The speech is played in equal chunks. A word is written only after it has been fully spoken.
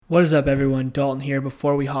What is up, everyone? Dalton here.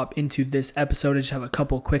 Before we hop into this episode, I just have a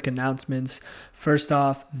couple quick announcements. First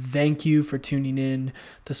off, thank you for tuning in.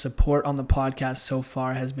 The support on the podcast so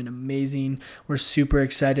far has been amazing. We're super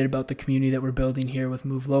excited about the community that we're building here with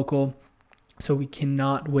Move Local. So we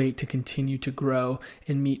cannot wait to continue to grow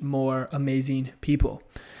and meet more amazing people.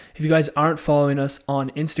 If you guys aren't following us on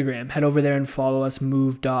Instagram, head over there and follow us,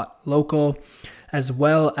 move.local, as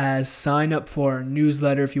well as sign up for our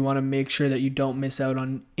newsletter if you want to make sure that you don't miss out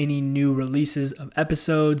on any new releases of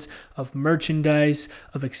episodes, of merchandise,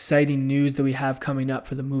 of exciting news that we have coming up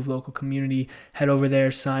for the Move Local community. Head over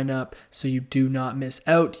there, sign up so you do not miss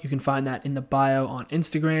out. You can find that in the bio on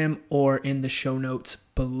Instagram or in the show notes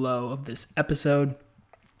below of this episode.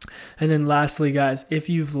 And then lastly, guys, if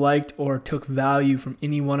you've liked or took value from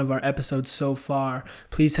any one of our episodes so far,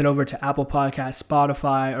 please head over to Apple Podcasts,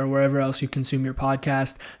 Spotify, or wherever else you consume your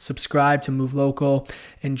podcast. Subscribe to Move Local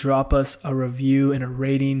and drop us a review and a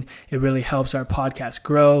rating. It really helps our podcast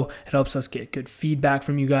grow. It helps us get good feedback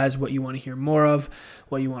from you guys, what you want to hear more of,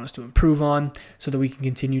 what you want us to improve on, so that we can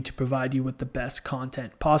continue to provide you with the best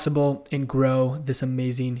content possible and grow this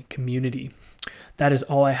amazing community. That is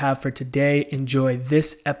all I have for today. Enjoy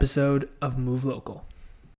this episode of Move Local.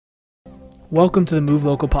 Welcome to the Move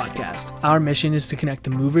Local podcast. Our mission is to connect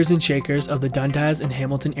the movers and shakers of the Dundas and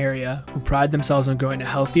Hamilton area who pride themselves on growing a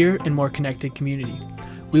healthier and more connected community.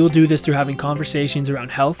 We will do this through having conversations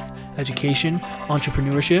around health, education,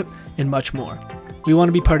 entrepreneurship, and much more. We want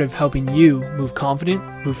to be part of helping you move confident,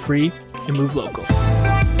 move free, and move local.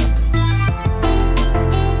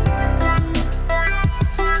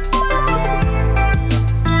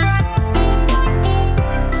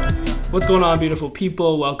 What's going on, beautiful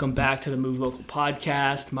people? Welcome back to the Move Local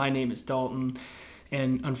podcast. My name is Dalton,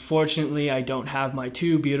 and unfortunately, I don't have my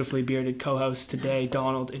two beautifully bearded co-hosts today,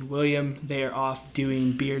 Donald and William. They are off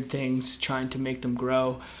doing beard things, trying to make them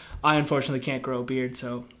grow. I unfortunately can't grow a beard,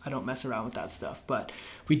 so I don't mess around with that stuff. But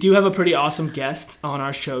we do have a pretty awesome guest on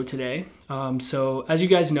our show today. So as you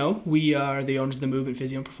guys know, we are the owners of the Movement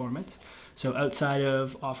Physio and Performance. So outside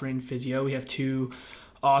of offering physio, we have two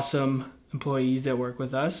awesome employees that work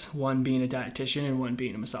with us, one being a dietitian and one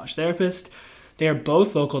being a massage therapist. They are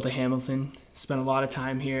both local to Hamilton, spend a lot of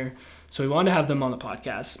time here, so we wanted to have them on the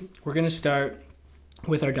podcast. We're going to start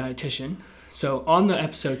with our dietitian. So on the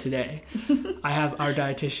episode today, I have our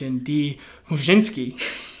dietitian, Dee Mushinski.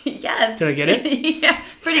 Yes. Did I get it? Yeah,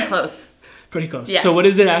 pretty close. Pretty close. Yes. So what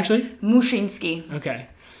is it actually? Mushinski. Okay.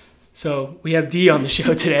 So we have Dee on the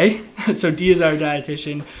show today. So Dee is our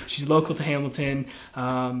dietitian. She's local to Hamilton.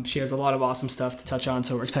 She has a lot of awesome stuff to touch on,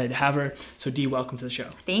 so we're excited to have her. So Dee, welcome to the show.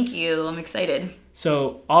 Thank you. I'm excited.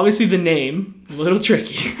 So obviously the name, a little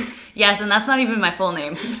tricky. Yes, and that's not even my full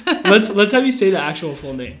name. Let's have you say the actual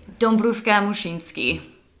full name. Dombrówka Mushinski.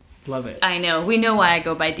 Love it. I know. We know why I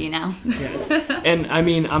go by Dee now. Yeah. And I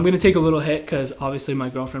mean, I'm going to take a little hit because obviously my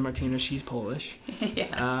girlfriend Martina, she's Polish.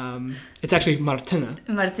 Yes. It's actually Martyna.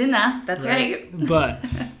 Martyna, that's right. But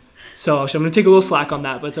so I'm going to take a little slack on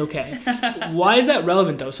that, but it's okay. Why is that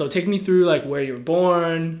relevant though? So take me through like where you were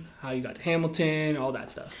born, how you got to Hamilton, all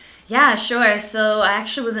that stuff. Yeah, sure. So I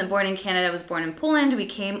actually wasn't born in Canada. I was born in Poland. We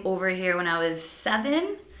came over here when I was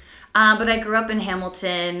 7. But I grew up in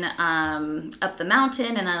Hamilton, up the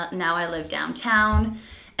mountain, and now I live downtown.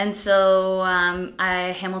 And so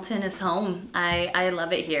Hamilton is home. I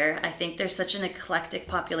love it here. I think there's such an eclectic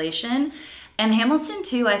population. And Hamilton,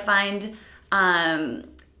 too, I find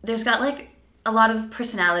there's got like a lot of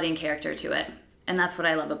personality and character to it. And that's what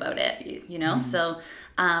I love about it, you know? Mm-hmm. So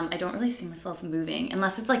I don't really see myself moving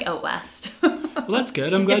unless it's like out west. Well, that's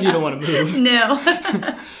good. I'm glad you don't want to move.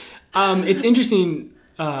 No. It's interesting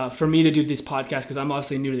for me to do this podcast because I'm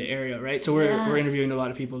obviously new to the area, right? So we're interviewing a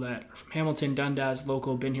lot of people that are from Hamilton, Dundas,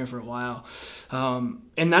 local, been here for a while.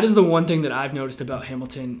 And that is the one thing that I've noticed about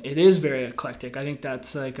Hamilton. It is very eclectic. I think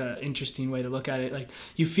that's like an interesting way to look at it. Like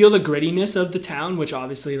you feel the grittiness of the town, which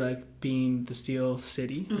obviously like being the Steel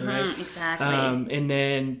City, right?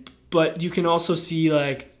 Exactly. But you can also see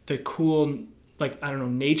like the cool, like, I don't know,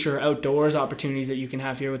 nature, outdoors opportunities that you can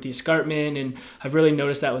have here with the escarpment. And I've really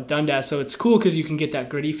noticed that with Dundas. So it's cool because you can get that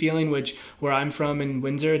gritty feeling, which where I'm from in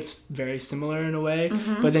Windsor, it's very similar in a way.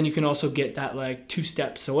 Mm-hmm. But then you can also get that like 2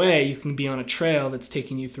 steps away, you can be on a trail that's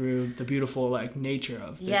taking you through the beautiful like nature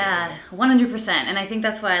of this area. 100%. And I think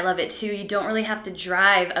that's why I love it too. You don't really have to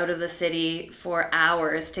drive out of the city for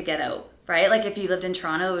hours to get out, right? Like if you lived in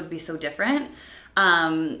Toronto, it would be so different.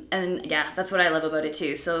 And yeah, that's what I love about it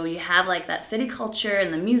too. So you have like that city culture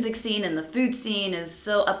and the music scene and the food scene is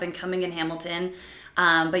so up and coming in Hamilton.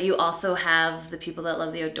 But you also have the people that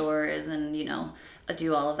love the outdoors and, you know,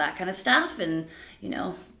 do all of that kind of stuff. And, you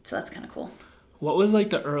know, so that's kind of cool. What was like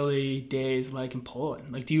the early days like in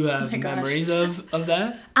Poland? Like, do you have memories of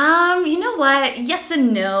that? You know what? Yes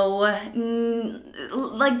and no.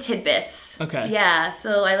 Like tidbits. Okay. Yeah.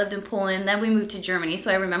 So I lived in Poland, then we moved to Germany.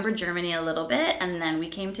 So I remember Germany a little bit, and then we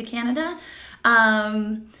came to Canada.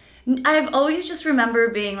 I've always just remember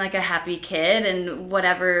being like a happy kid, and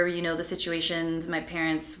whatever, you know, the situations my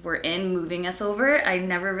parents were in moving us over, I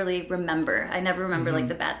never really remember. I never remember like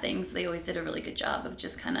the bad things. They always did a really good job of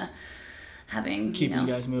just kind of having, keeping you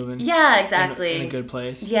guys moving. Yeah, exactly. In a good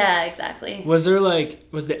place. Yeah, exactly. Was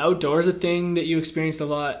the outdoors a thing that you experienced a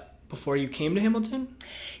lot before you came to Hamilton?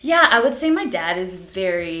 Yeah, I would say my dad is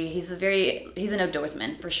he's an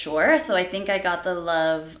outdoorsman for sure. So I think I got the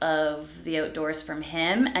love of the outdoors from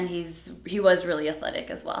him, and he was really athletic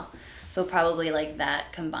as well. So probably like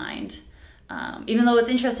that combined. Even though it's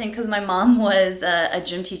interesting because my mom was a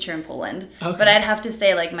gym teacher in Poland. Okay. But I'd have to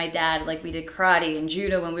say like my dad, like we did karate and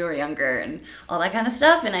judo when we were younger and all that kind of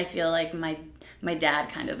stuff. And I feel like my dad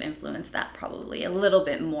kind of influenced that probably a little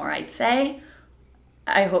bit more, I'd say.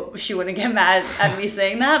 I hope she wouldn't get mad at me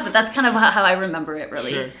saying that, but that's kind of how I remember it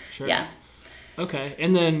really. Sure. Yeah. Okay.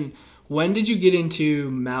 And then when did you get into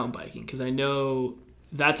mountain biking? Because I know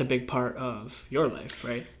that's a big part of your life,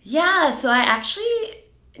 right? Yeah. So I actually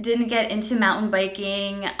didn't get into mountain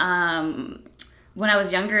biking when I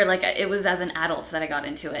was younger. Like it was as an adult that I got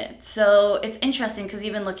into it. So it's interesting because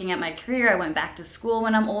even looking at my career, I went back to school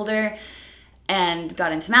when I'm older and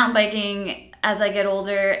got into mountain biking as I get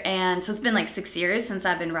older. And so it's been like 6 years since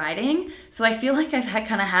I've been riding. So I feel like I've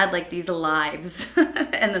kind of had like these lives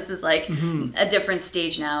and this is like a different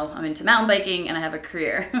stage now. I'm into mountain biking and I have a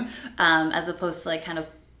career as opposed to like kind of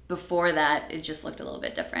before that, it just looked a little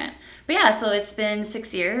bit different. But yeah, so it's been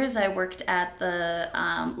 6 years. I worked at the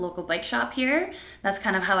local bike shop here. That's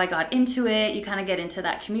kind of how I got into it. You kind of get into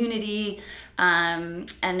that community. And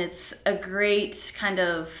it's a great kind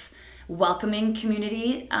of welcoming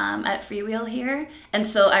community at Freewheel here. And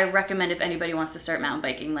so I recommend if anybody wants to start mountain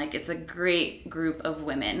biking, like it's a great group of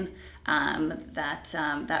women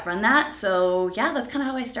that run that. So yeah, that's kind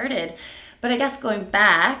of how I started. But I guess going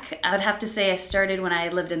back, I would have to say I started when I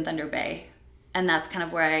lived in Thunder Bay. And that's kind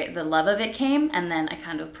of where the love of it came. And then I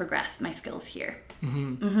kind of progressed my skills here.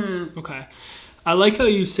 Okay. I like how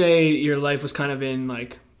you say your life was kind of in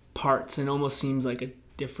like parts and almost seems like a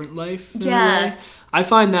different life. Yeah. I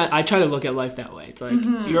find that I try to look at life that way. It's like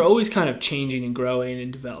you're always kind of changing and growing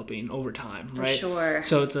and developing over time, right? For sure.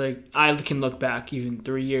 So it's like I can look back even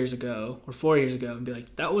 3 years ago or 4 years ago and be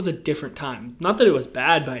like, that was a different time. Not that it was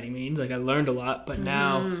bad by any means. Like I learned a lot, but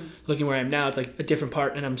now looking where I am now, it's like a different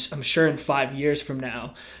part. And I'm sure in 5 years from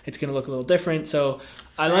now, it's going to look a little different. So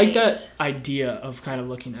I like that idea of kind of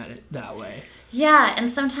looking at it that way. Yeah, and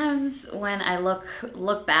sometimes when I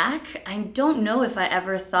look back, I don't know if I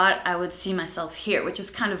ever thought I would see myself here, which is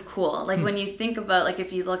kind of cool. Like when you think about, like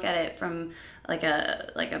if you look at it from like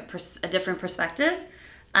a different perspective,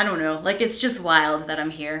 I don't know. Like it's just wild that I'm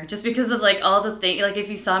here, just because of like all the things. Like if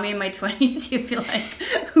you saw me in my 20s, you'd be like,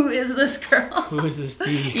 "Who is this girl? Who is this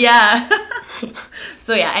D?" Yeah.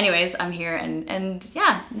 So yeah. Anyways, I'm here, and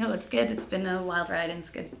yeah, no, it's good. It's been a wild ride, and it's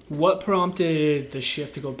good. What prompted the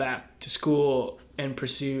shift to go back to school and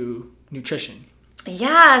pursue nutrition?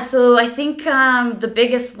 Yeah, so I think the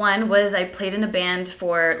biggest one was I played in a band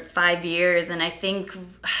for 5 years, and I think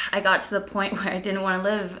I got to the point where I didn't want to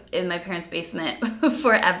live in my parents' basement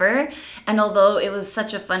forever. And although it was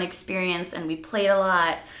such a fun experience and we played a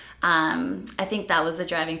lot, I think that was the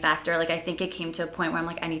driving factor. Like I think it came to a point where I'm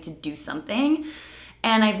like, I need to do something.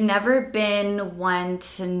 And I've never been one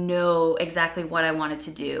to know exactly what I wanted to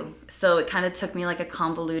do. So it kind of took me like a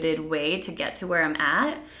convoluted way to get to where I'm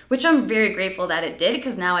at, which I'm very grateful that it did,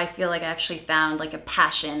 because now I feel like I actually found like a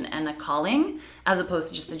passion and a calling as opposed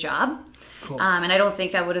to just a job. Cool. And I don't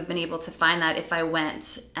think I would have been able to find that if I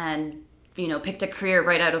went and, picked a career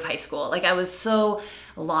right out of high school. Like I was so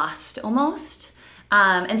lost almost.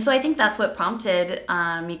 And so I think that's what prompted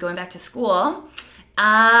me going back to school.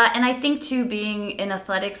 And I think too, being in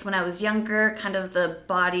athletics when I was younger, kind of the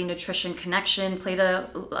body nutrition connection played a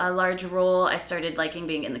large role. I started liking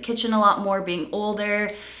being in the kitchen a lot more, being older.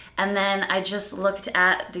 And then I just looked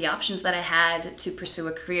at the options that I had to pursue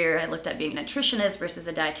a career. I looked at being a nutritionist versus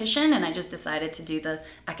a dietitian, and I just decided to do the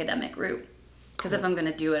academic route. Because if I'm going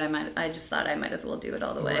to do it, I just thought I might as well do it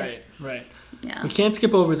all the way. Right. Yeah. We can't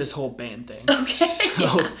skip over this whole band thing. Okay.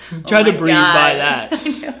 So try to breeze by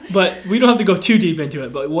that. But we don't have to go too deep into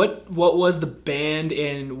it. But what was the band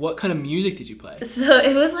and what kind of music did you play? So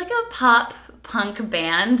it was like a pop punk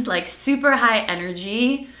band, like super high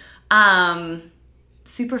energy,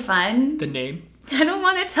 super fun. The name? I don't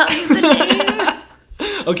want to tell you the name.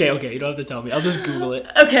 Okay. You don't have to tell me. I'll just Google it.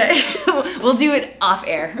 Okay. We'll do it off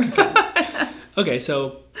air. Okay,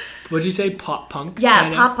 so what'd you say? Pop punk? Yeah,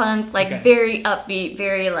 kinda? pop punk, like Okay. very upbeat,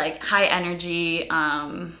 very like high energy.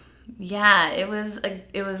 Yeah, it was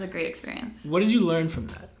a great experience. What did you learn from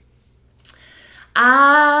that?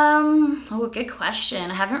 Good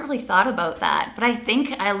question. I haven't really thought about that, but I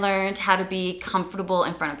think I learned how to be comfortable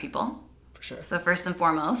in front of people. For sure. So first and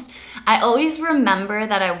foremost, I always remember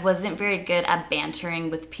that I wasn't very good at bantering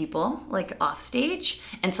with people, like off stage.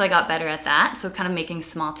 And so I got better at that. So kind of making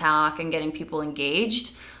small talk and getting people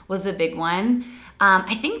engaged was a big one.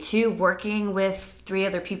 I think too, working with 3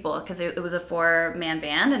 other people, because it was a 4-man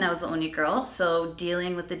band and I was the only girl. So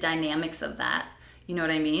dealing with the dynamics of that, you know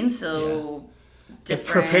what I mean? So It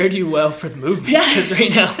different. prepared you well for the movement. Yeah. Because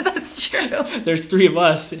right now, That's true. there's 3 of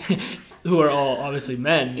us who are all obviously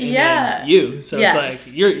men. And Yeah. then you. So Yes. it's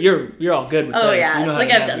like, you're all good with Oh this. yeah, You know it's how like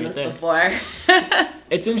to I've done navigate this there. before.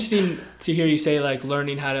 It's interesting to hear you say like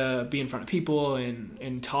learning how to be in front of people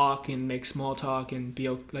and talk and make small talk and be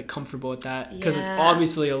like comfortable with that, because it's Yeah.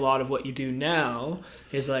 obviously a lot of what you do now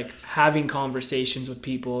is like having conversations with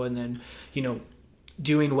people and then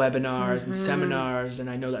doing webinars and seminars, and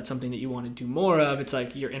I know that's something that you want to do more of. It's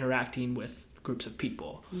like you're interacting with groups of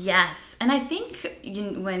people. Yes, and I think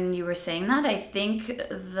when you were saying that, I think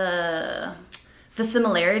the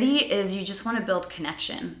similarity is you just want to build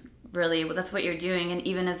connection. Really, that's what you're doing. And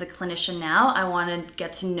even as a clinician now, I want to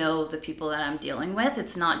get to know the people that I'm dealing with.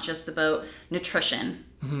 It's not just about nutrition,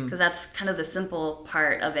 because that's kind of the simple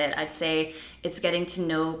part of it. I'd say it's getting to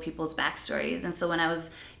know people's backstories. And so when I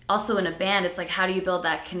was also in a band, it's like, how do you build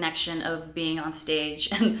that connection of being on stage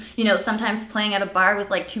and sometimes playing at a bar with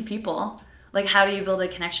like 2 people? Like, how do you build a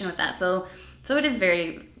connection with that? So it is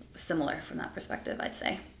very similar from that perspective, I'd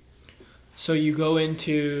say. So you go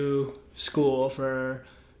into school for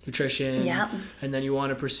nutrition, Yep. and then you want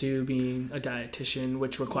to pursue being a dietitian,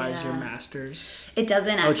 which requires your Yeah. master's. It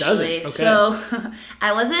doesn't Oh, it actually. doesn't? Okay. So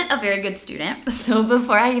I wasn't a very good student. So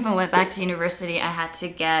before I even went back to university, I had to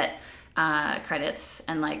get credits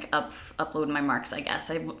and like upload my marks, I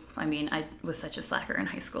guess. I mean, I was such a slacker in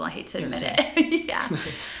high school. I hate to admit it. Yeah.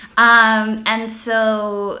 And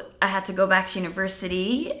so I had to go back to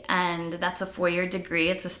university, and that's a 4-year degree.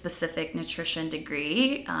 It's a specific nutrition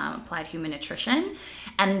degree, applied human nutrition.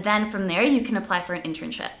 And then from there, you can apply for an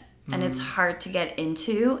internship. And it's hard to get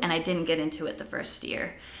into, and I didn't get into it the first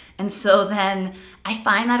year. And so then I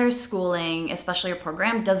find that our schooling, especially our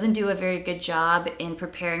program, doesn't do a very good job in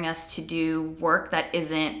preparing us to do work that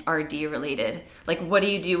isn't RD related. Like, what do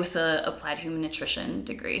you do with a applied human nutrition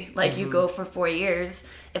degree? Like, you go for 4 years.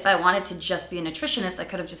 If I wanted to just be a nutritionist, I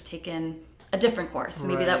could have just taken a different course.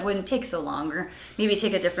 Maybe that Right. wouldn't take so long, or maybe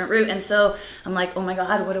take a different route. And so I'm like, oh my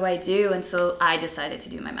God, what do I do? And so I decided to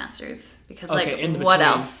do my master's because in what between.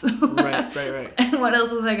 else? Right. And what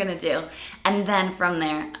else was I going to do? And then from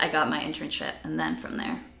there, I got my internship. And then from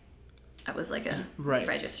there, I was like a Right.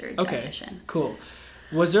 registered Okay, dietitian. cool.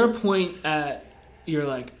 Was there a point at you're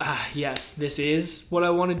like, yes, this is what I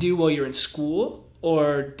want to do while you're in school?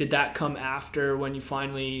 Or did that come after when you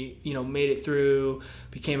finally, made it through,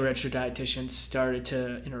 became a registered dietitian, started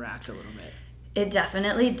to interact a little bit? It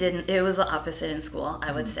definitely didn't. It was the opposite in school,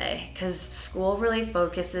 I would say, because school really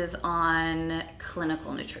focuses on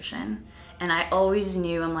clinical nutrition. And I always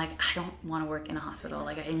knew, I'm like, I don't want to work in a hospital.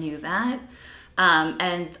 Like, I knew that.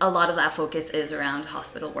 And a lot of that focus is around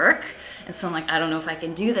hospital work. And so I'm like, I don't know if I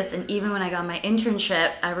can do this. And even when I got my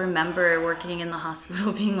internship, I remember working in the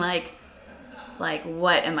hospital being like,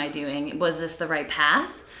 what am I doing? Was this the right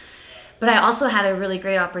path? But I also had a really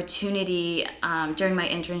great opportunity during my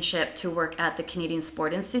internship to work at the Canadian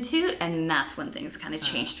Sport Institute, and that's when things kind of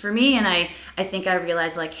changed for me. And I think I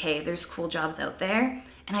realized, like, hey, there's cool jobs out there.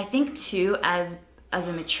 And I think too, as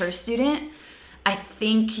a mature student, I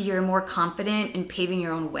think you're more confident in paving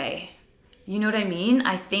your own way. You know what I mean?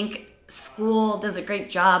 I think school does a great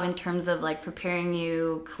job in terms of like preparing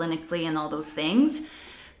you clinically and all those things.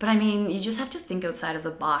 But I mean, you just have to think outside of the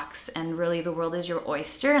box, and really the world is your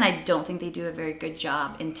oyster. And I don't think they do a very good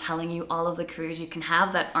job in telling you all of the careers you can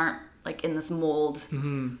have that aren't like in this mold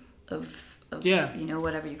of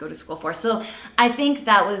whatever you go to school for. So I think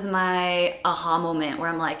that was my aha moment where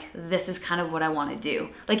I'm like, this is kind of what I want to do.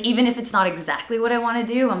 Like, even if it's not exactly what I want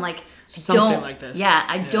to do, I'm like, Something like this. Yeah,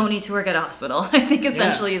 I don't need to work at a hospital. I think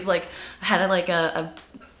essentially it's like I had a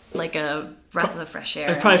breath of the fresh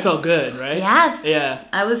air. It probably felt good, right? Yes. Yeah.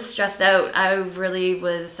 I was stressed out. I really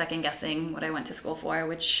was second guessing what I went to school for,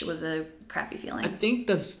 which was a crappy feeling. I think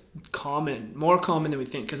that's more common than we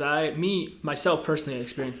think. Because myself personally,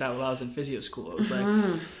 experienced that while I was in physio school. It was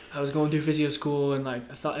like, I was going through physio school and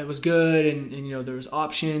like I thought it was good and you know there was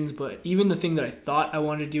options, but even the thing that I thought I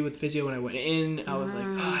wanted to do with physio when I went in, I was like,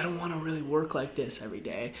 oh, I don't want to really work like this every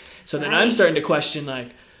day. So then I'm starting to question like,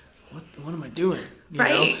 what am I doing? You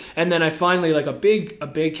know? And then I finally, like a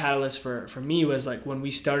big catalyst for me was like when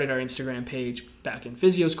we started our Instagram page back in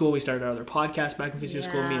physio school, we started our other podcast back in physio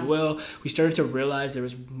school, me and Will, we started to realize there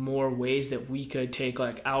was more ways that we could take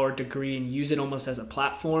like our degree and use it almost as a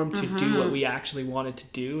platform to do what we actually wanted to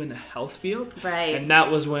do in the health field. Right. And that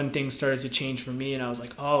was when things started to change for me. And I was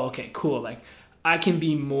like, oh, okay, cool. Like I can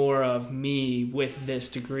be more of me with this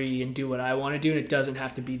degree and do what I want to do. And it doesn't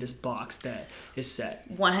have to be this box that is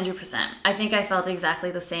set. 100%. I think I felt exactly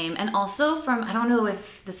the same. And also I don't know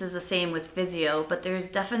if this is the same with physio, but there's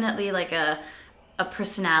definitely like a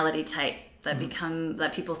personality type that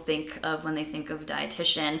that people think of when they think of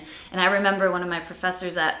dietitian. And I remember one of my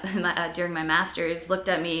professors during my master's looked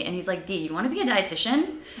at me and he's like, Dee, you want to be a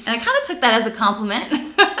dietitian? And I kind of took that as a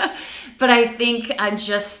compliment. But I think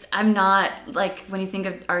I'm not, like, when you think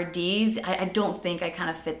of RDs, I don't think I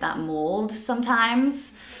kind of fit that mold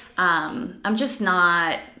sometimes. I'm just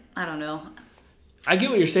not, I don't know. I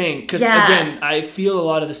get what you're saying. Because, again, I feel a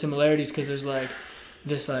lot of the similarities because there's, like,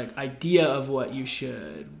 this, like, idea of what you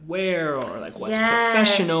should wear or, like, what's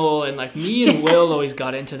professional. And, like, me and Will always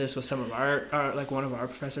got into this with some of our, like, one of our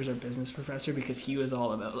professors, our business professor, because he was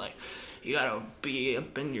all about, like, you gotta be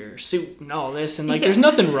up in your suit and all this, and like there's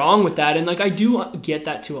nothing wrong with that, and like I do get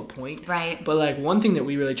that to a point, right? But like one thing that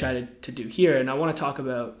we really try to do here, and I want to talk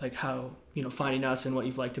about like how, you know, finding us and what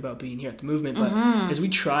you've liked about being here at the movement, but is we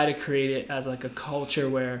try to create it as like a culture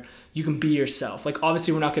where you can be yourself. Like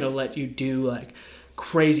obviously we're not going to let you do like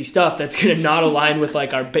crazy stuff that's going to not align with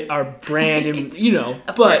like our brand and you know,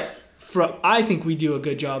 of course. I think we do a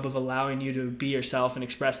good job of allowing you to be yourself and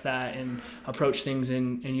express that and approach things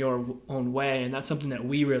in your own way. And that's something that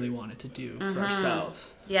we really wanted to do for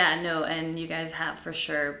ourselves. Yeah, no, and you guys have for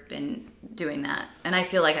sure been doing that. And I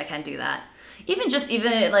feel like I can do that.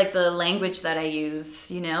 Even like the language that I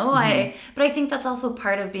use, you know, but I think that's also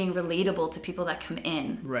part of being relatable to people that come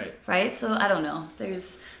in. Right. So I don't know.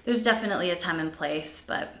 There's definitely a time and place,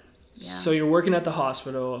 but yeah. So you're working at the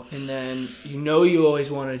hospital, and then you always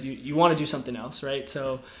want to do something else, right?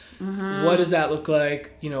 So what does that look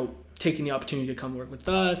like? You know, taking the opportunity to come work with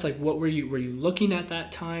us. Like, what were you looking at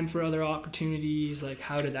that time for other opportunities? Like,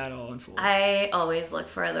 how did that all unfold? I always look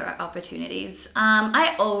for other opportunities.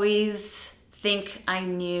 I always think I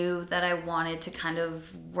knew that I wanted to kind of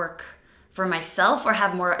work for myself or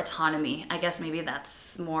have more autonomy. I guess maybe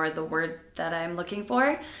that's more the word that I'm looking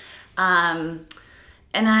for.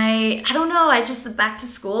 And I don't know, I just, back to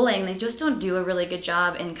schooling, they just don't do a really good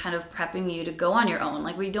job in kind of prepping you to go on your own.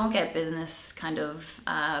 Like, we don't get business kind of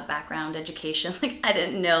background education. Like, I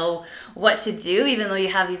didn't know what to do, even though you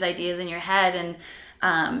have these ideas in your head.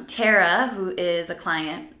 And Tara, who is a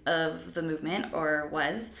client of the movement, or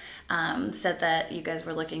was, said that you guys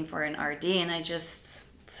were looking for an RD, and I just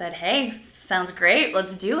said, hey, sounds great,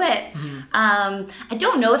 let's do it. I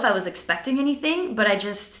don't know if I was expecting anything, but I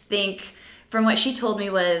just think, from what she told me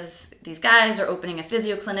was, these guys are opening a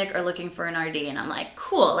physio clinic or looking for an RD. And I'm like,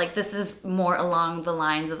 cool. Like, this is more along the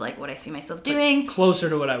lines of like what I see myself doing. Like closer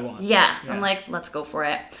to what I want. Yeah. I'm like, let's go for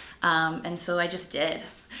it. And so I just did.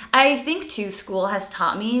 I think too, school has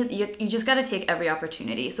taught me you just got to take every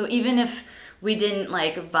opportunity. So even if we didn't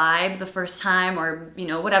like vibe the first time, or, you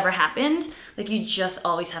know, whatever happened, like, you just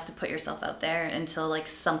always have to put yourself out there until like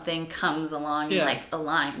something comes along and like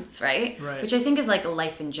aligns, right? Which I think is like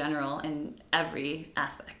life in general in every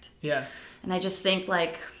aspect. Yeah. And I just think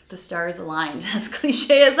like the stars aligned, as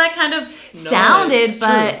cliche as that kind of sounded,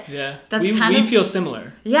 but yeah, that's we feel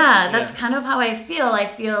similar. Yeah, that's kind of how I feel. I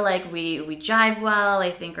feel like we jive well.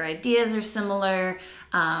 I think our ideas are similar.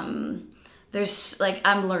 There's like,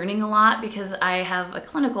 I'm learning a lot because I have a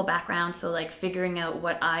clinical background. So like, figuring out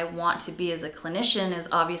what I want to be as a clinician is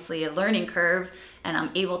obviously a learning curve, and I'm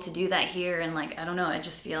able to do that here. And like, I don't know, I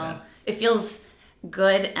just feel, it feels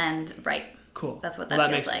good and right. Cool. That's what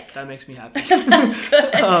that feels like. That makes me happy. That's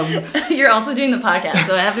good. You're also doing the podcast,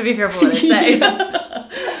 so I have to be careful what I say.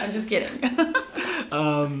 I'm just kidding.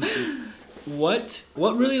 What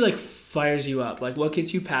really like fires you up? Like, what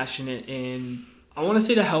gets you passionate in, I want to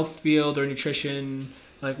say, the health field or nutrition?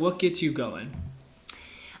 Like, what gets you going?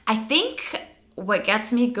 I think what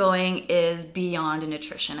gets me going is beyond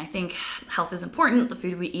nutrition. I think health is important. The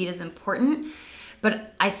food we eat is important.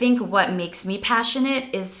 But I think what makes me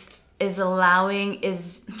passionate is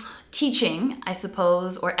teaching, I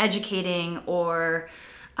suppose, or educating, or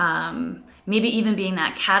maybe even being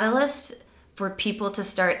that catalyst for people to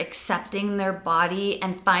start accepting their body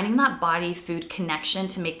and finding that body food connection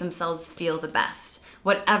to make themselves feel the best,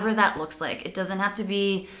 whatever that looks like. It doesn't have to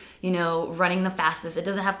be, running the fastest. It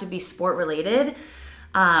doesn't have to be sport related.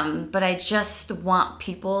 But I just want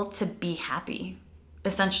people to be happy.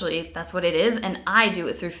 Essentially, that's what it is. And I do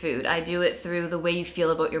it through food. I do it through the way you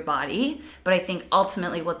feel about your body. But I think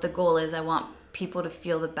ultimately what the goal is, I want people to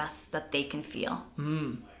feel the best that they can feel.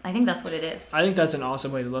 I think that's what it is. I think that's an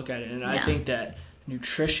awesome way to look at it. And I think that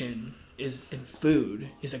nutrition in food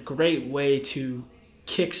is a great way to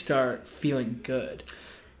kickstart feeling good.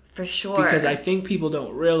 For sure. Because I think people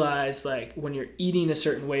don't realize, like, when you're eating a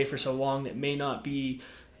certain way for so long that may not be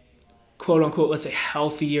quote unquote, let's say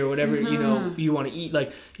healthy or whatever, you want to eat,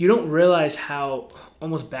 like, you don't realize how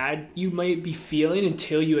almost bad you might be feeling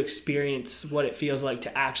until you experience what it feels like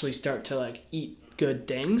to actually start to, like, eat good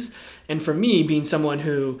things. And for me, being someone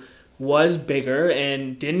who was bigger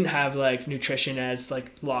and didn't have, like, nutrition as,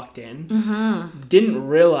 like, locked in, didn't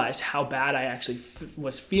realize how bad I actually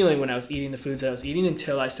was feeling when I was eating the foods that I was eating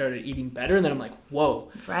until I started eating better. And then I'm like,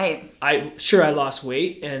 whoa. Right. I lost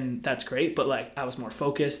weight and that's great, but, like, I was more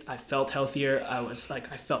focused. I felt healthier.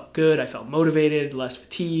 I felt good. I felt motivated, less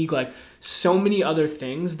fatigue, like, so many other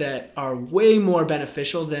things that are way more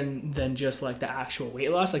beneficial than just, like, the actual weight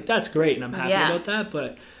loss. Like, that's great and I'm happy about that,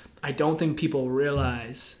 but I don't think people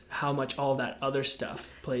realize how much all that other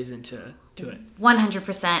stuff plays into it.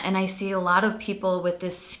 100%. And I see a lot of people with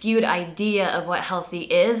this skewed idea of what healthy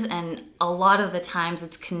is. And a lot of the times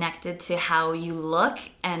it's connected to how you look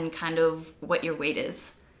and kind of what your weight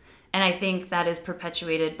is. And I think that is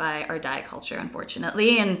perpetuated by our diet culture,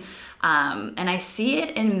 unfortunately. And I see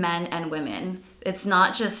it in men and women. It's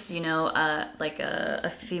not just, like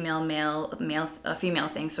a female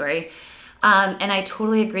thing, sorry. And I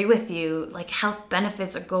totally agree with you. Like, health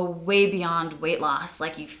benefits go way beyond weight loss.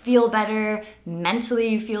 Like, you feel better, mentally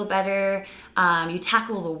you feel better, you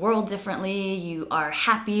tackle the world differently, you are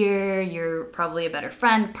happier, you're probably a better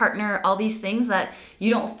friend, partner, all these things that you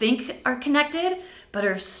don't think are connected, but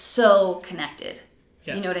are so connected.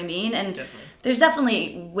 Yeah. You know what I mean? And there's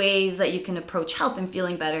definitely ways that you can approach health and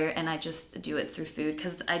feeling better, and I just do it through food,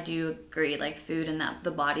 because I do agree, like, food and that the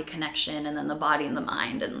body connection, and then the body and the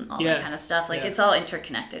mind and all that kind of stuff, like, it's all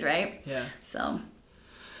interconnected, right? Yeah. So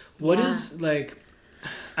what is, like,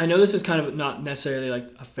 I know this is kind of not necessarily, like,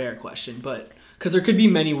 a fair question, but because there could be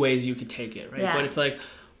many ways you could take it, right? But it's like,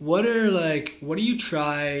 what do you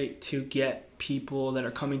try to get people that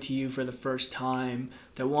are coming to you for the first time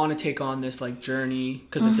that want to take on this, like, journey,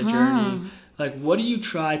 because it's a journey, like, what do you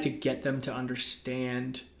try to get them to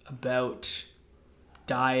understand about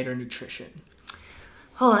diet or nutrition?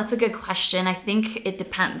 Oh, that's a good question. I think it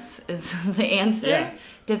depends is the answer. Yeah.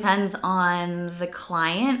 Depends on the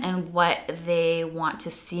client and what they want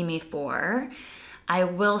to see me for. I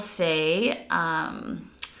will say,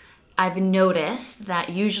 I've noticed that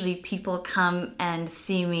usually people come and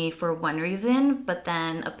see me for one reason, but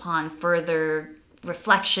then upon further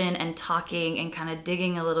reflection and talking and kind of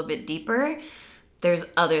digging a little bit deeper, there's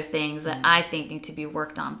other things that I think need to be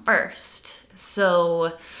worked on first.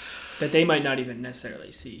 So that they might not even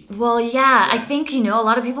necessarily see. Well, yeah. I think, a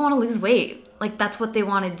lot of people want to lose weight. Like, that's what they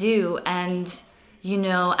want to do. And,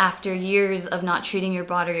 after years of not treating your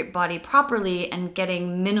body properly and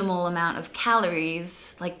getting minimal amount of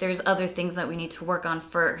calories, like, there's other things that we need to work on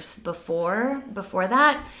first before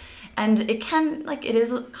that. And it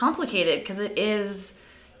is complicated, because it is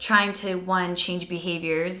trying to, one, change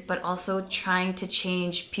behaviors, but also trying to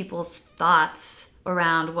change people's thoughts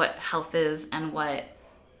around what health is and what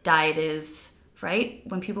diet is, right?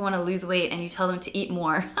 When people want to lose weight and you tell them to eat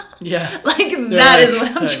more. Yeah. Like, that is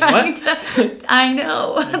what I'm trying to... I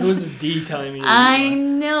know. Like, who's this D telling me? I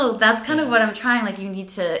know. That's kind of what I'm trying. Like, you need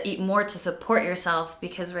to eat more to support yourself,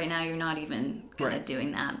 because right now you're not even kind of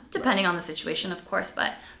doing that. Depending on the situation, of course,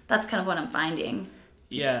 but that's kind of what I'm finding.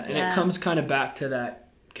 Yeah, and it comes kind of back to that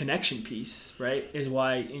connection piece, right? Is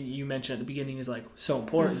why you mentioned at the beginning is, like, so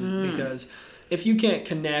important, because if you can't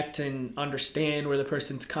connect and understand where the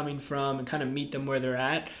person's coming from and kind of meet them where they're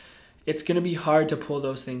at, it's going to be hard to pull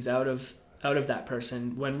those things out of that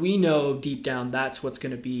person when we know deep down that's what's going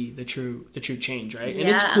to be the true change, right? And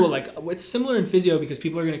it's cool. Like, it's similar in physio, because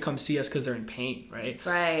people are going to come see us because they're in pain, right?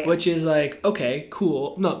 Right. Which is like, okay,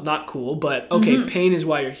 cool. No, not cool, but okay, pain is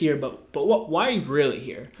why you're here, but why are you really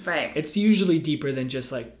here? Right. It's usually deeper than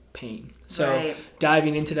just, like, pain. So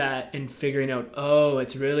diving into that and figuring out,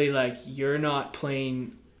 it's really, like, you're not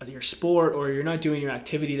playing your sport, or you're not doing your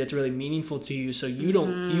activity that's really meaningful to you, so you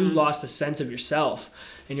lost a sense of yourself,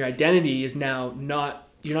 and your identity is now not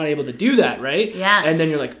you're not able to do that, right? Yeah. And then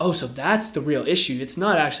you're like, oh, so that's the real issue. It's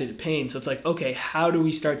not actually the pain. So it's like, okay, how do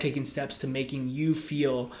we start taking steps to making you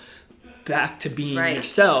feel back to being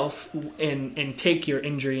yourself and take your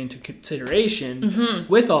injury into consideration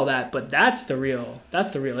with all that? But that's the real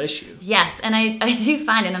issue. Yes, and I do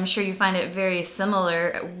find, and I'm sure you find it very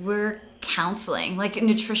similar, we're counseling. Like,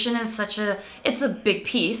 nutrition is it's a big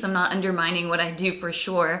piece. I'm not undermining what I do for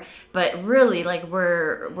sure, but really, like,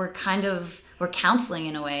 we're counseling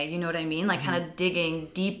in a way, you know what I mean? Like, kind of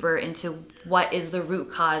digging deeper into what is the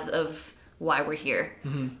root cause of why we're here.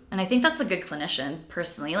 And I think that's a good clinician,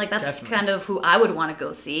 personally. Like, that's Definitely. kind of who I would want to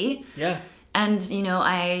go see. Yeah. And, you know,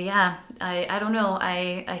 I don't know.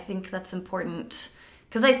 I think that's important,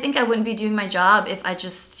 because I think I wouldn't be doing my job if I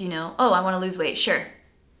just, you know, oh, I want to lose weight. Sure.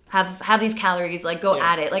 Have these calories, like, go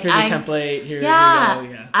at it. Like, here's a template. Here you go.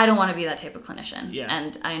 Yeah. I don't want to be that type of clinician. Yeah.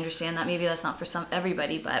 And I understand that maybe that's not for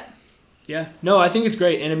everybody, but yeah. No, I think it's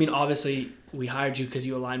great. And I mean, obviously, we hired you because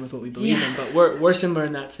you align with what we believe in, but we're similar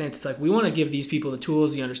in that stance. It's like, we want to give these people the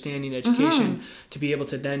tools, the understanding, the education to be able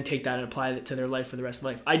to then take that and apply it to their life for the rest of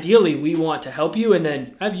life. Ideally, we want to help you and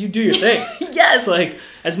then have you do your thing. Yes. It's like,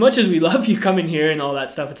 as much as we love you coming here and all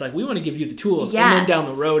that stuff, it's like, we want to give you the tools. Yes. And then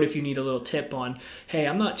down the road, if you need a little tip on, hey,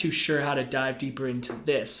 I'm not too sure how to dive deeper into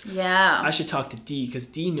this. Yeah. I should talk to Dee, because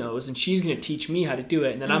Dee knows, and she's going to teach me how to do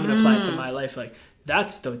it, and then I'm going to apply it to my life. Like,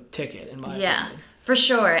 that's the ticket, in my opinion. For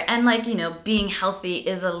sure. And, like, you know, being healthy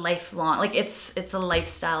is a lifelong, like, it's a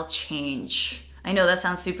lifestyle change. I know that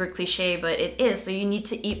sounds super cliche, but it is. So you need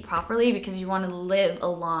to eat properly because you want to live a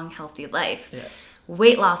long, healthy life. Yes.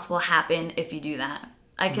 Weight loss will happen if you do that.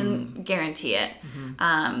 I can guarantee it.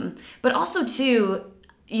 But also, too,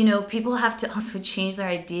 you know, people have to also change their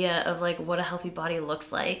idea of, like, what a healthy body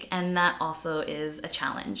looks like. And that also is a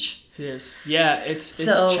challenge. It is. Yeah, it's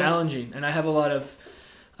challenging. And I have a lot of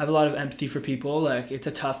empathy for people. Like, it's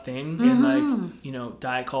a tough thing. And, like, you know,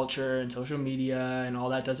 diet culture and social media and all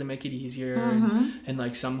that doesn't make it easier. And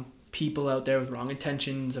like, some people out there with wrong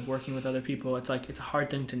intentions of working with other people, it's like, it's a hard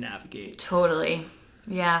thing to navigate. Totally.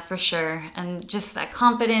 Yeah, for sure. And just that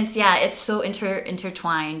confidence. Yeah, it's so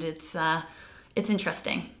intertwined. It's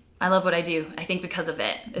interesting. I love what I do. I think because of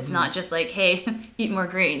it. It's not just like, hey, eat more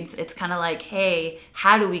greens. It's kind of like, hey,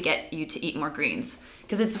 how do we get you to eat more greens?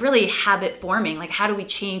 Because it's really habit forming. Like, how do we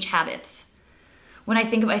change habits? When I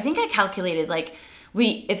think I calculated, like,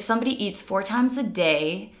 if somebody eats 4 times a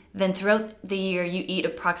day, then throughout the year you eat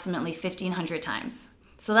approximately 1,500 times.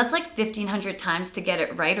 So that's like 1,500 times to get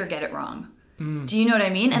it right or get it wrong. Do you know what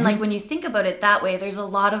I mean? And, like, when you think about it that way, there's a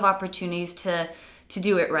lot of opportunities to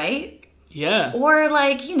do it right. Yeah. Or,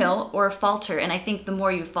 like, you know, or falter. And I think the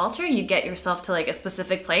more you falter, you get yourself to, like, a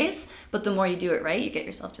specific place. But the more you do it right, you get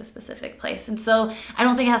yourself to a specific place. And so I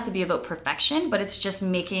don't think it has to be about perfection, but it's just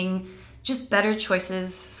making just better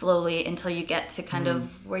choices slowly until you get to kind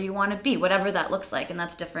of where you want to be, whatever that looks like. And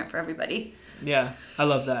that's different for everybody. Yeah. I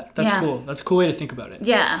love that. That's cool. That's a cool way to think about it.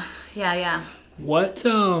 Yeah. Yeah. What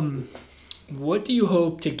do you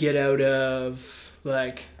hope to get out of,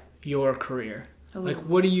 like, your career? Ooh. Like,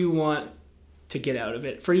 what do you want to get out of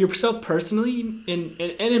it for yourself personally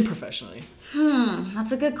and professionally?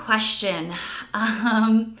 That's a good question.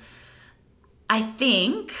 I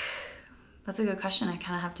think that's a good question. I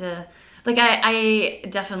kind of have to, like, I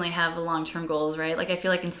definitely have long-term goals, right? Like, I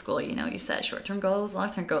feel like in school, you know, you set short-term goals,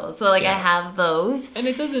 long-term goals. So, like, I have those. And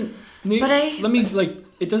it doesn't, it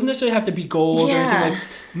doesn't necessarily have to be goals or anything. Like,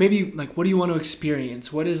 maybe, like, what do you want to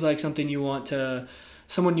experience? What is, like, something you want to,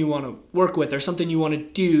 someone you want to work with, or something you want to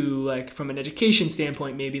do, like, from an education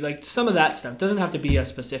standpoint, maybe, like, some of that stuff. It doesn't have to be a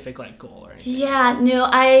specific, like, goal or anything. Yeah, no,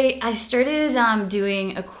 I started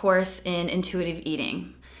doing a course in intuitive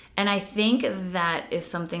eating. And I think that is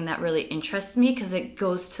something that really interests me because it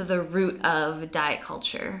goes to the root of diet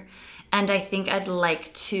culture. And I think I'd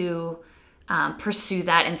like to pursue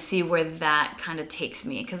that and see where that kind of takes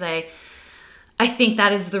me. Because I think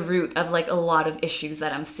that is the root of, like, a lot of issues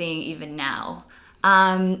that I'm seeing even now.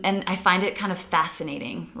 And I find it kind of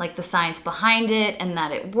fascinating, like, the science behind it and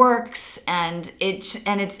that it works. And it's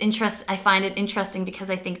I find it interesting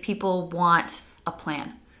because I think people want a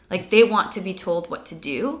plan. Like, they want to be told what to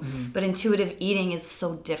do, but intuitive eating is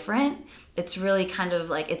so different. It's really kind of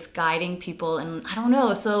like, it's guiding people, and I don't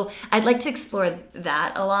know. So I'd like to explore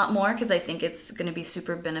that a lot more because I think it's going to be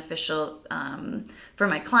super beneficial for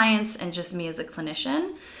my clients and just me as a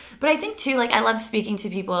clinician. But I think too, like, I love speaking to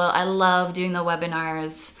people. I love doing the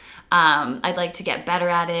webinars. I'd like to get better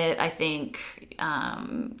at it. I think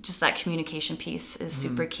just that communication piece is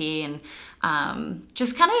super key. And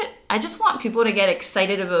I just want people to get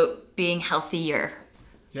excited about being healthier.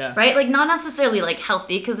 Yeah. Right? Like, not necessarily, like,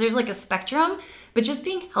 healthy, because there's, like, a spectrum, but just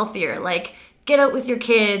being healthier. Like, get out with your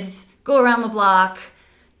kids, go around the block,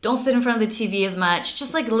 don't sit in front of the TV as much.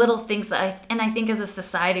 Just like little things that I think as a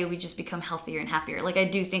society, we just become healthier and happier. Like, I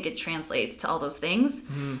do think it translates to all those things.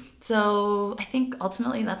 Mm-hmm. So I think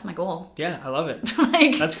ultimately that's my goal. Yeah, I love it.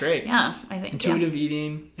 Like, that's great. Yeah, I think. Intuitive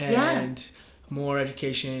eating and more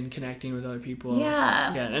education, connecting with other people.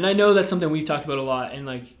 Yeah. Yeah, and I know that's something we've talked about a lot, and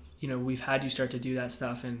like, you know, we've had you start to do that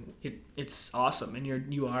stuff, and it's awesome,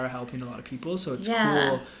 and you are helping a lot of people, so it's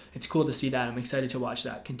cool. It's cool to see that. I'm excited to watch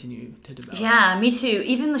that continue to develop. Yeah, me too.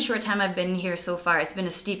 Even the short time I've been here so far, it's been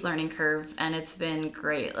a steep learning curve, and it's been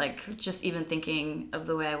great. Like, just even thinking of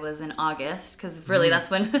the way I was in August, because really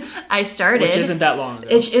that's when I started. Which isn't that long ago.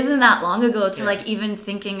 It isn't that long ago to like even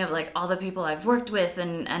thinking of like all the people I've worked with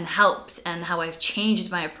and helped, and how I've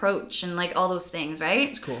changed my approach and like all those things, right?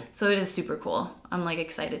 It's cool. So it is super cool. I'm like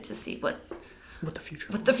excited to see what the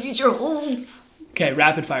future holds. Okay,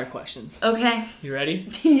 rapid fire questions. Okay. You ready?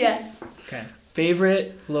 Yes. Okay.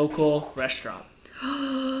 Favorite local restaurant?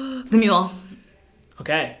 The Mule.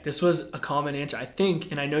 Okay, this was a common answer, I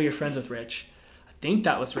think, and I know you're friends with Rich. I think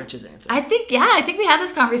that was Rich's answer. I think we had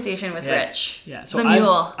this conversation with Rich. Yeah, so the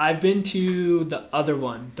Mule. I've been to the other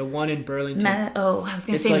one, the one in Burlington. I was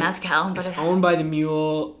gonna say like, Mezcal, but it's owned by the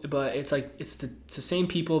Mule, but it's like it's the same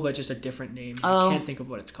people, but just a different name. I can't think of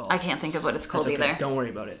what it's called. I can't think of what it's called either. Don't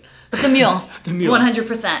worry about it. But the Mule. The Mule.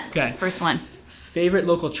 100%. Okay. First one. Favorite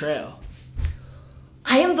local trail?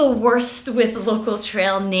 I am the worst with local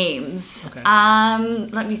trail names. Okay.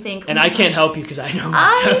 Let me think. And I can't help you because I know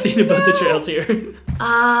nothing about the trails here.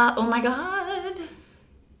 Oh my god.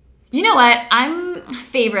 You know what? I'm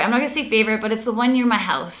not gonna say favorite, but it's the one near my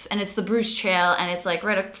house, and it's the Bruce Trail, and it's like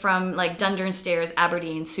right up from like Dundurn Stairs,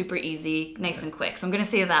 Aberdeen, super easy, nice and quick. So I'm gonna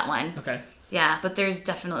say that one. Okay. Yeah, but there's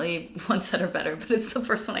definitely ones that are better, but it's the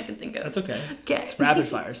first one I can think of. That's okay. Okay. It's rapid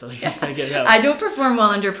fire, so you just gotta get it out. I don't perform well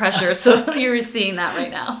under pressure, so you're seeing that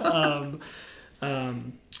right now.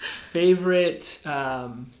 Favorite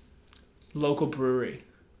local brewery?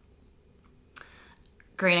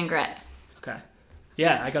 Grain and Grit. Okay.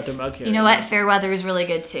 Yeah, I got their mug here. You know what? Fairweather is really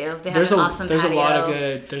good too. They have an awesome patio. There's a lot of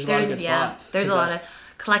good spots. There's a lot of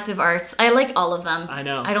Collective Arts. I like all of them. I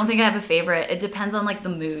know. I don't think I have a favorite. It depends on like the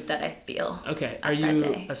mood that I feel. Okay. Are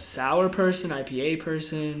you a sour person, IPA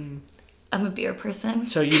person? I'm a beer person.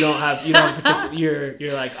 So you don't have particular,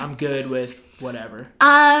 you're like, I'm good with whatever.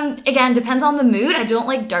 Again, depends on the mood. I don't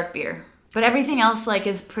like dark beer. But everything else like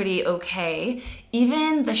is pretty okay.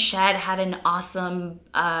 Even the Shed had an awesome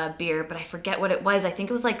beer, but I forget what it was. I think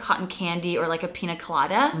it was like cotton candy or like a pina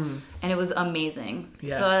colada, and it was amazing.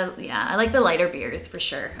 Yeah. So I like the lighter beers for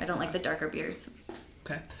sure. I don't like the darker beers.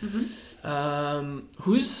 Okay. Mm-hmm.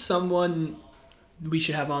 Who's someone we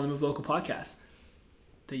should have on the Move Local podcast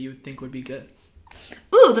that you would think would be good?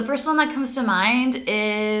 Ooh, the first one that comes to mind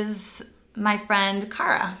is my friend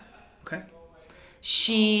Cara. Okay.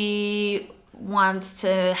 She wants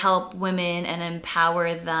to help women and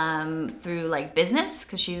empower them through like business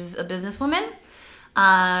because she's a businesswoman.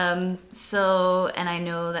 And I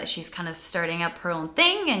know that she's kind of starting up her own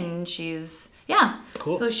thing, and she's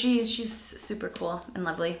cool. So she's super cool and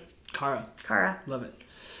lovely. Cara. Love it.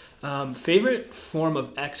 Favorite form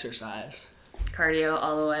of exercise? Cardio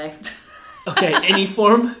all the way. Okay, any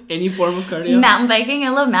form of cardio? Mountain biking. I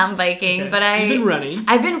love mountain biking, but You've been running.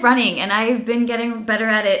 I've been running, and I've been getting better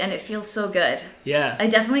at it, and it feels so good. Yeah. I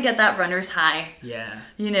definitely get that runner's high. Yeah.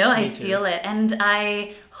 You know, I feel it, and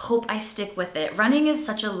I hope I stick with it. Running is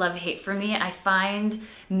such a love-hate for me. I find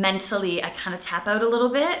mentally I kind of tap out a little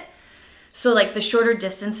bit. So like the shorter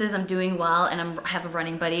distances I'm doing well, and I have a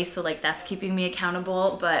running buddy, so like that's keeping me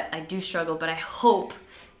accountable, but I do struggle, but I hope.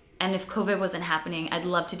 And if COVID wasn't happening, I'd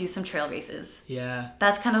love to do some trail races. Yeah.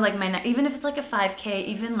 That's kind of like even if it's like a 5K,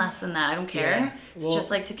 even less than that, I don't care. Yeah. Well, it's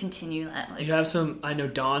just like to continue that. Like, you have I know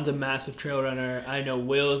Dawn's a massive trail runner. I know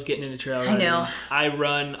Will is getting into trail running. I know. I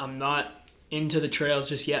run. I'm not into the trails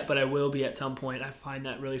just yet, but I will be at some point. I find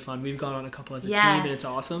that really fun. We've gone on a couple as a team, and it's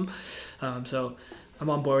awesome. So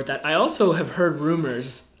I'm on board with that. I also have heard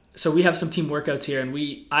rumors. So we have some team workouts here, and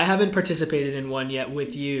I haven't participated in one yet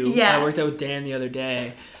with you. Yeah. I worked out with Dan the other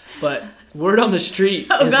day. But word on the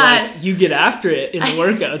street is like you get after it in the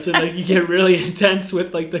workouts, and like you get really intense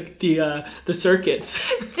with like the circuits.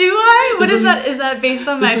 Do I? What is that? Is that based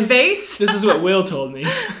on my face? This is what Will told me.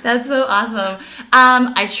 That's so awesome.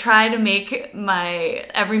 I try to make my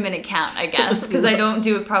every minute count, I guess, because I don't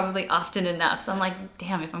do it probably often enough. So I'm like,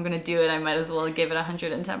 damn, if I'm gonna do it, I might as well give it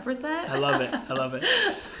 110%. I love it.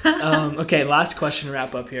 Okay, last question to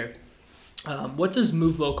wrap up here. What does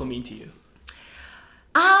Move Local mean to you?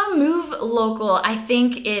 Move local. I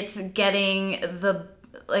think it's getting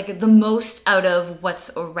like the most out of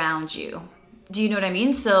what's around you. Do you know what I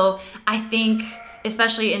mean? So I think,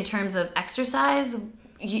 especially in terms of exercise,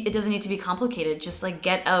 it doesn't need to be complicated. Just like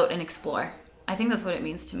get out and explore. I think that's what it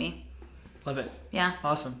means to me. Love it. Yeah.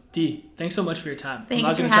 Awesome. Dee, thanks so much for your time. Thanks I'm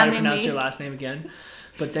not for going to try to having pronounce me. your last name again,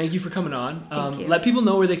 but thank you for coming on. Thank you. Let people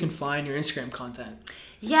know where they can find your Instagram content.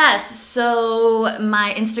 Yes, so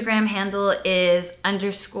my Instagram handle is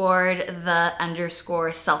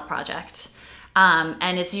 _the_self-project.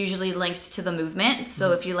 And it's usually linked to the movement.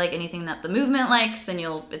 So if you like anything that the movement likes, then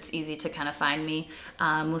it's easy to kind of find me.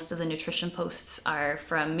 Most of the nutrition posts are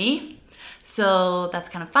from me. So that's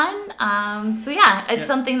kind of fun. So yeah, it's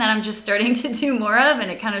something that I'm just starting to do more of,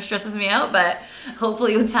 and it kind of stresses me out, but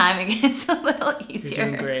hopefully with time it gets a little easier.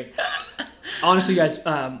 You're doing great. Honestly, guys,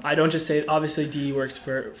 I don't just say, obviously Dee works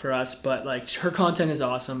for us, but like her content is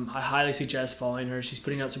awesome. I highly suggest following her. She's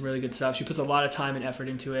putting out some really good stuff. She puts a lot of time and effort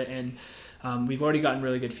into it, and we've already gotten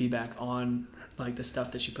really good feedback on like the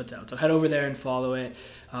stuff that she puts out. So head over there and follow it.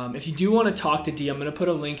 If you do want to talk to Dee, I'm going to put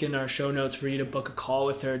a link in our show notes for you to book a call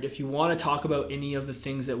with her. If you want to talk about any of the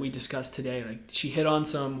things that we discussed today, like she hit on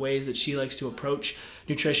some ways that she likes to approach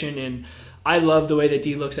nutrition, and I love the way that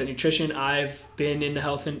Dee looks at nutrition. I've been in the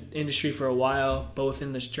health industry for a while, both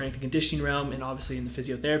in the strength and conditioning realm and obviously in the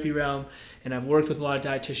physiotherapy realm. And I've worked with a lot of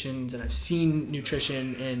dietitians, and I've seen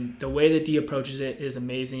nutrition, and the way that Dee approaches it is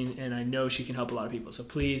amazing. And I know she can help a lot of people. So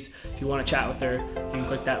please, if you want to chat with her, you can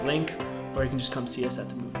click that link, or you can just come see us at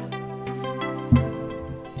the movement.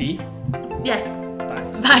 Dee? Yes. Bye.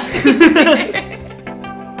 Bye.